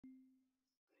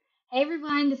Hey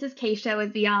everyone, this is Keysha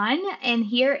with Beyond, and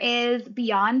here is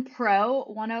Beyond Pro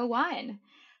 101.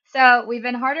 So, we've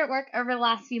been hard at work over the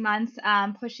last few months,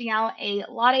 pushing out a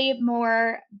lot of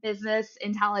more business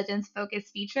intelligence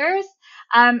focused features,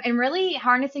 and really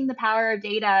harnessing the power of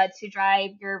data to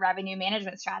drive your revenue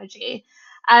management strategy.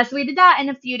 So, we did that in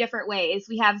a few different ways.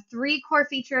 We have three core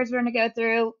features we're going to go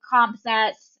through: comp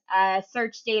sets,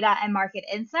 search data, and market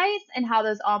insights, and how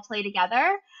those all play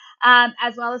together,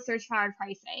 as well as search powered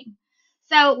pricing.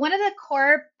 So one of the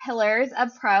core pillars of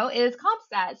Pro is comp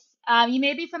sets. You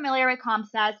may be familiar with comp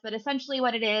sets, but essentially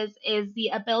what it is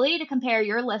the ability to compare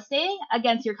your listing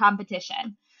against your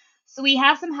competition. So we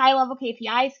have some high level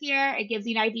KPIs here. It gives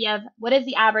you an idea of what is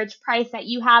the average price that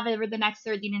you have over the next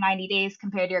 30 to 90 days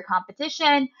compared to your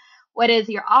competition. What is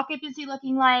your occupancy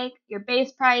looking like, your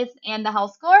base price, and the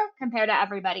health score compared to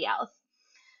everybody else.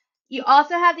 You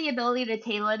also have the ability to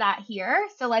tailor that here.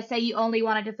 So let's say you only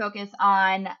wanted to focus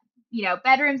on,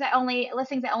 bedrooms that only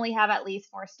listings that only have at least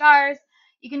 4 stars.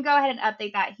 You can go ahead and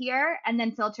update that here and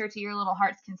then filter to your little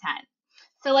heart's content.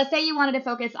 So let's say you wanted to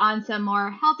focus on some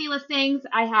more healthy listings.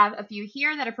 I have a few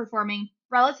here that are performing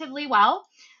relatively well.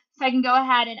 So I can go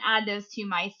ahead and add those to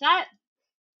my set.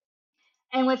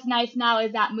 And what's nice now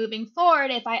is that moving forward,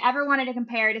 if I ever wanted to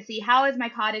compare to see how is my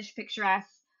cottage picturesque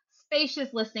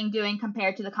spacious listing doing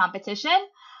compared to the competition,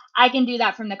 I can do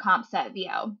that from the comp set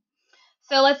view.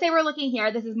 So let's say we're looking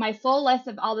here. This is my full list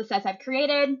of all the sets I've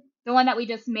created. The one that we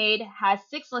just made has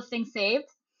 6 listings saved.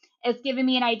 It's giving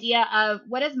me an idea of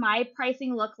what does my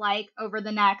pricing look like over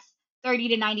the next 30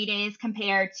 to 90 days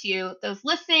compared to those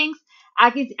listings.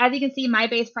 As you can see, my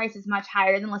base price is much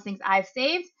higher than listings I've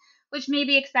saved, which may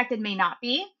be expected, may not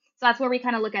be. So that's where we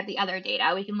kind of look at the other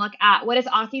data. We can look at what does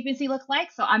occupancy look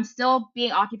like. So I'm still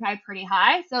being occupied pretty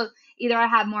high. So either I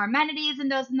have more amenities than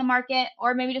those in the market,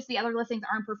 or maybe just the other listings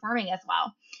aren't performing as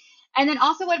well. And then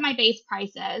also what my base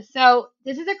price is. So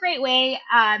this is a great way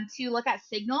to look at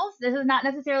signals. This is not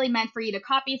necessarily meant for you to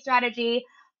copy strategy,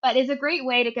 but is a great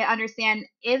way to understand,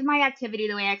 is my activity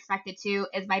the way I expect it to?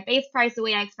 Is my base price the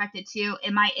way I expect it to?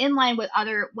 Am I in line with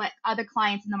what other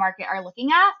clients in the market are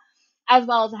looking at, as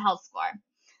well as a health score?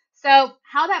 So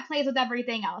how that plays with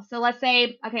everything else. So let's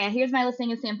say, okay, here's my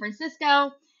listing in San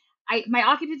Francisco. My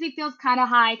occupancy feels kind of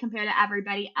high compared to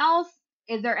everybody else.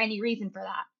 Is there any reason for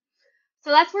that? So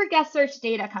that's where guest search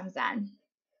data comes in.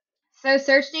 So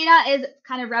search data is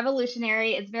kind of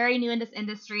revolutionary. It's very new in this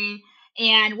industry.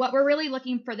 And what we're really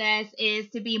looking for this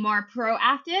is to be more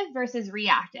proactive versus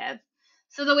reactive.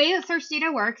 So the way that search data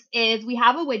works is we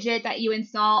have a widget that you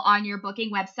install on your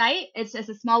booking website. It's just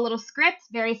a small little script,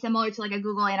 very similar to like a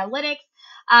Google Analytics.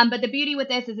 But the beauty with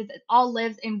this is it all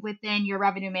lives within your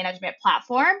revenue management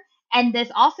platform. And this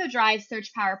also drives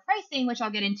search power pricing, which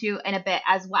I'll get into in a bit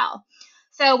as well.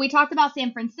 So we talked about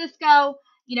San Francisco.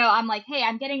 I'm like, hey,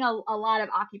 I'm getting a lot of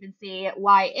occupancy.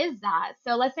 Why is that?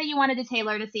 So let's say you wanted to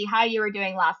tailor to see how you were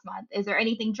doing last month. Is there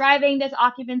anything driving this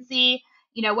occupancy?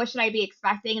 What should I be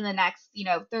expecting in the next,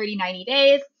 30, 90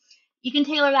 days? You can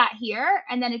tailor that here,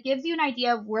 and then it gives you an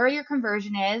idea of where your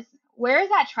conversion is. Where is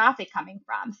that traffic coming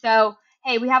from? So,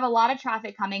 hey, we have a lot of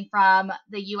traffic coming from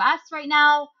the US right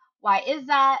now. Why is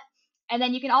that? And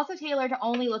then you can also tailor to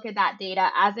only look at that data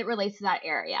as it relates to that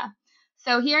area.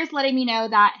 So here's letting me know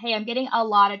that, hey, I'm getting a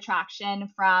lot of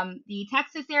traction from the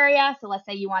Texas area. So let's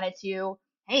say you wanted to,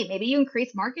 hey, maybe you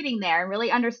increase marketing there and really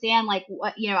understand like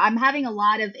what, I'm having a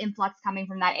lot of influx coming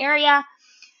from that area.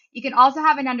 You can also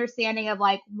have an understanding of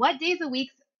like what days a week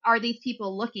are these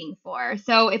people looking for.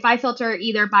 So if I filter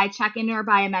either by check-in or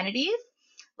by amenities,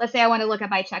 let's say I want to look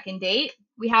at by check-in date,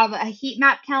 we have a heat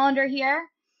map calendar here.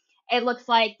 It looks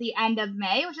like the end of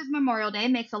May, which is Memorial Day,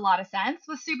 makes a lot of sense,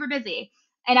 was super busy.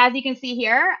 And as you can see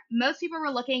here, most people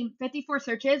were looking 54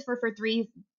 searches for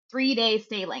three-day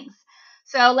stay lengths.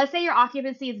 So let's say your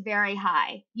occupancy is very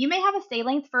high. You may have a stay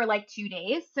length for like 2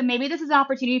 days. So maybe this is an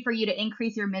opportunity for you to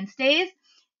increase your min stays,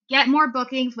 get more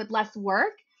bookings with less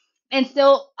work, and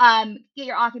still get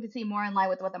your occupancy more in line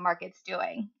with what the market's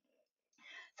doing.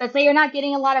 So say you're not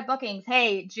getting a lot of bookings.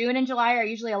 Hey, June and July are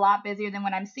usually a lot busier than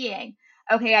what I'm seeing.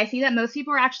 Okay, I see that most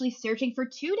people are actually searching for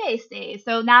 2-day stays.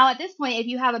 So now at this point, if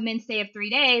you have a min stay of 3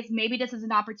 days, maybe this is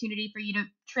an opportunity for you to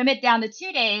trim it down to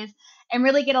 2 days and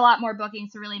really get a lot more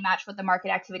bookings to really match what the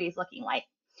market activity is looking like.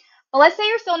 But let's say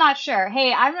you're still not sure.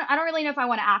 Hey, I don't really know if I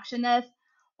want to action this.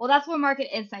 Well, that's where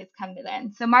market insights come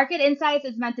in. So market insights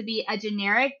is meant to be a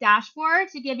generic dashboard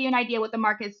to give you an idea what the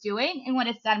market's doing and what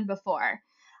it's done before.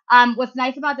 What's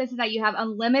nice about this is that you have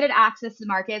unlimited access to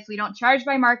markets. We don't charge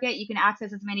by market. You can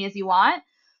access as many as you want.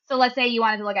 So let's say you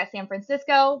wanted to look at San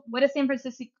Francisco. What is San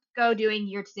Francisco doing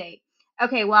year to date?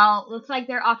 Okay, well, looks like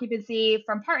their occupancy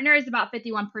from partners about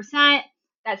 51%.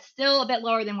 That's still a bit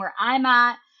lower than where I'm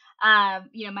at.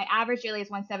 My average daily is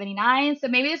 179. So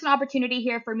maybe there's an opportunity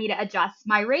here for me to adjust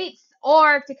my rates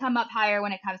or to come up higher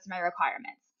when it comes to my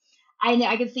requirements.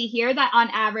 I can see here that on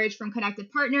average from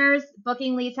connected partners,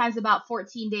 booking lead times about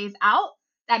 14 days out.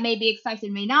 That may be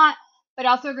expected, may not, but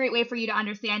also a great way for you to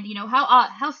understand,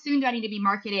 how soon do I need to be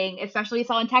marketing, especially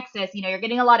so in Texas, you're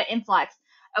getting a lot of influx.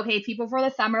 Okay, people for the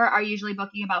summer are usually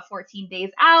booking about 14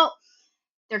 days out.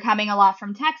 They're coming a lot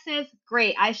from Texas.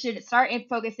 Great. I should start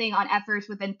focusing on efforts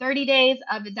within 30 days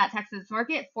of that Texas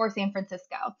market for San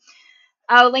Francisco.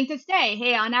 Oh, length of stay.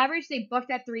 Hey, on average, they booked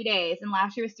at 3 days, and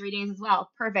last year was 3 days as well.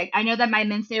 Perfect. I know that my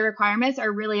min stay requirements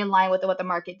are really in line with what the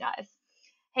market does.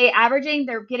 Hey, averaging,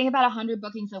 they're getting about 100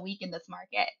 bookings a week in this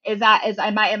market.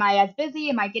 Am I as busy?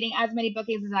 Am I getting as many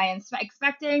bookings as I am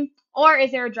expecting? Or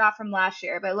is there a drop from last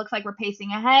year? But it looks like we're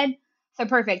pacing ahead. So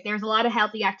perfect. There's a lot of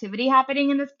healthy activity happening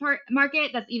in this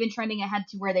market that's even trending ahead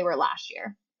to where they were last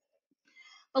year.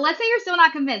 But let's say you're still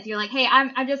not convinced. You're like, hey,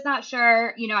 I'm just not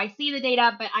sure. I see the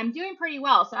data, but I'm doing pretty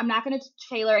well. So I'm not going to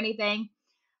tailor anything.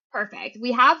 Perfect.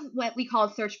 We have what we call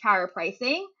search power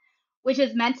pricing, which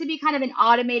is meant to be kind of an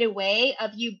automated way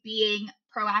of you being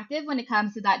proactive when it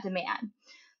comes to that demand.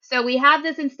 So we have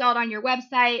this installed on your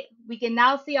website. We can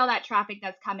now see all that traffic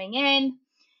that's coming in.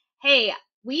 Hey,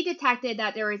 we detected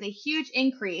that there was a huge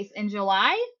increase in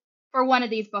July for one of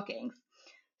these bookings.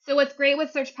 So what's great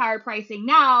with search power pricing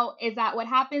now is that what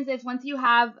happens is once you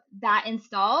have that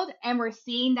installed and we're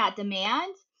seeing that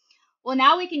demand, well,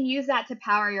 now we can use that to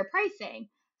power your pricing.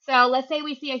 So let's say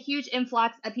we see a huge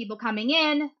influx of people coming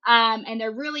in, and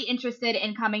they're really interested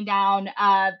in coming down,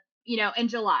 in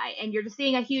July, and you're just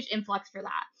seeing a huge influx for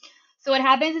that. So what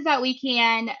happens is that we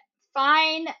can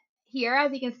find here,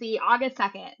 as you can see, August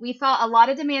 2nd, we saw a lot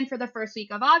of demand for the first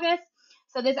week of August.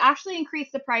 So this actually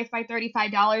increased the price by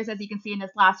 $35, as you can see in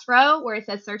this last row where it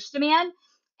says search demand,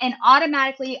 and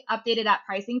automatically updated that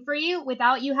pricing for you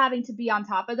without you having to be on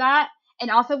top of that,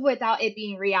 and also without it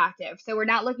being reactive. So we're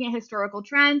not looking at historical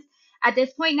trends. At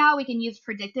this point now, we can use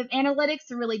predictive analytics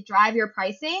to really drive your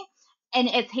pricing, and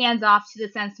it's hands off to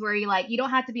the sense where you don't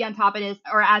have to be on top of it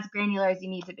or as granular as you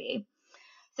need to be.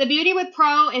 The beauty with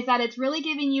Pro is that it's really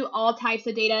giving you all types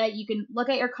of data. You can look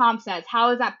at your comp sets. How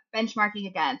is that benchmarking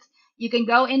against? You can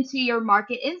go into your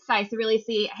market insights to really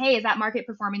see, hey, is that market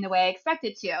performing the way I expect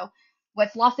it to?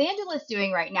 What's Los Angeles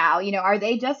doing right now? Are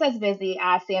they just as busy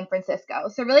as San Francisco?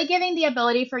 So really giving the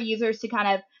ability for users to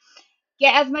kind of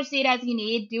get as much data as you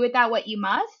need, do with that what you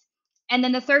must. And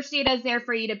then the search data is there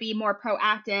for you to be more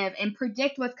proactive and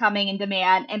predict what's coming in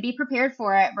demand and be prepared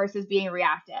for it versus being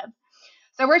reactive.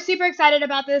 So we're super excited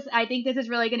about this. I think this is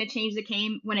really going to change the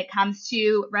game when it comes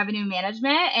to revenue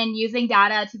management and using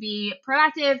data to be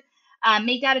proactive,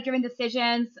 make data-driven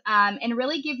decisions, and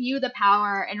really give you the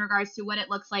power in regards to what it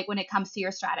looks like when it comes to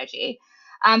your strategy.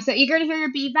 So eager to hear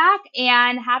your feedback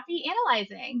and happy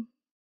analyzing.